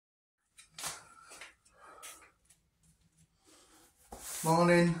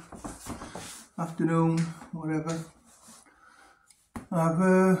morning, afternoon, whatever.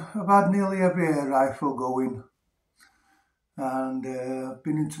 I've had nearly every air rifle going, and I've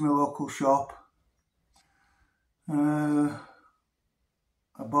been into my local shop. I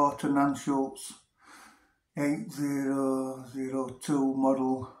bought a Nanschultz 8002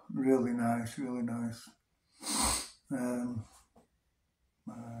 model, really nice, really nice.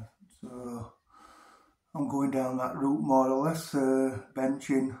 So I'm going down that route more or less,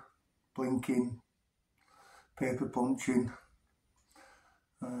 benching, blinking, paper punching.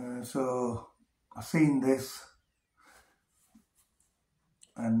 So I seen this,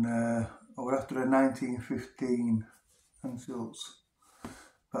 and I was after a 1915 Nanschultz,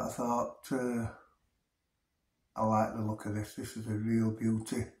 but I thought I like the look of this. This is a real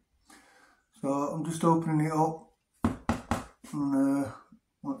beauty. So I'm just opening it up and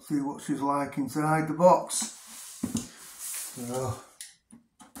let's see what she's like inside the box. So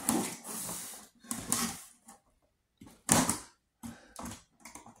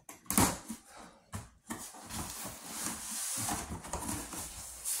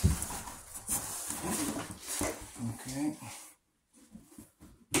okay.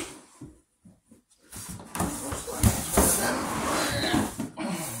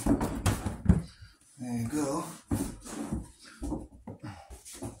 There you go.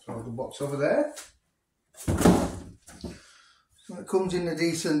 Throw the box over there. So it comes in a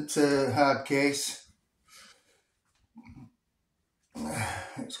decent hard case.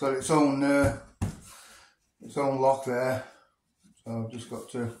 It's got its own lock there, so I've just got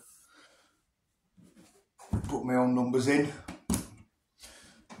to put my own numbers in.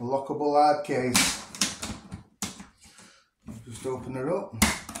 A lockable hard case. I'll just open her up.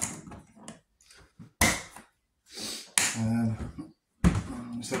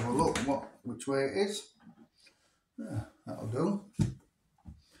 Let's have a look which way it is. That'll do.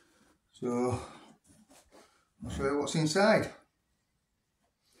 So I'll show you what's inside.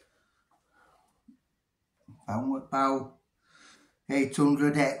 Feinwerkbau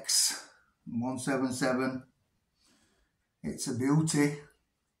 800X 177. It's a beauty.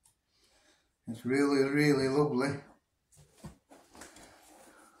 It's really, really lovely.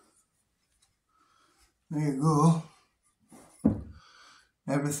 There you go.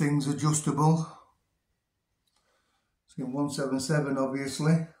 Everything's adjustable. It's in 177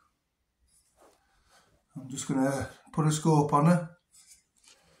 obviously. I'm just going to put a scope on her.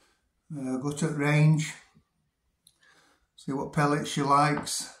 Go to range. See what pellets she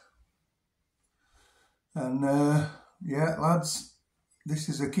likes. And yeah lads, this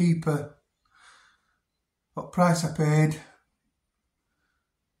is a keeper. What price I paid,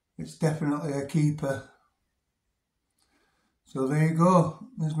 it's definitely a keeper. So there you go,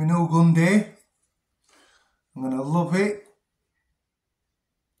 there's my new gun day. I'm going to love it,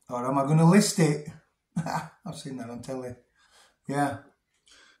 or am I going to list it? I've seen that on telly. Yeah,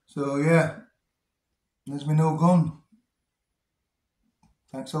 so yeah, there's my new gun.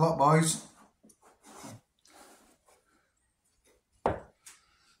 Thanks a lot boys.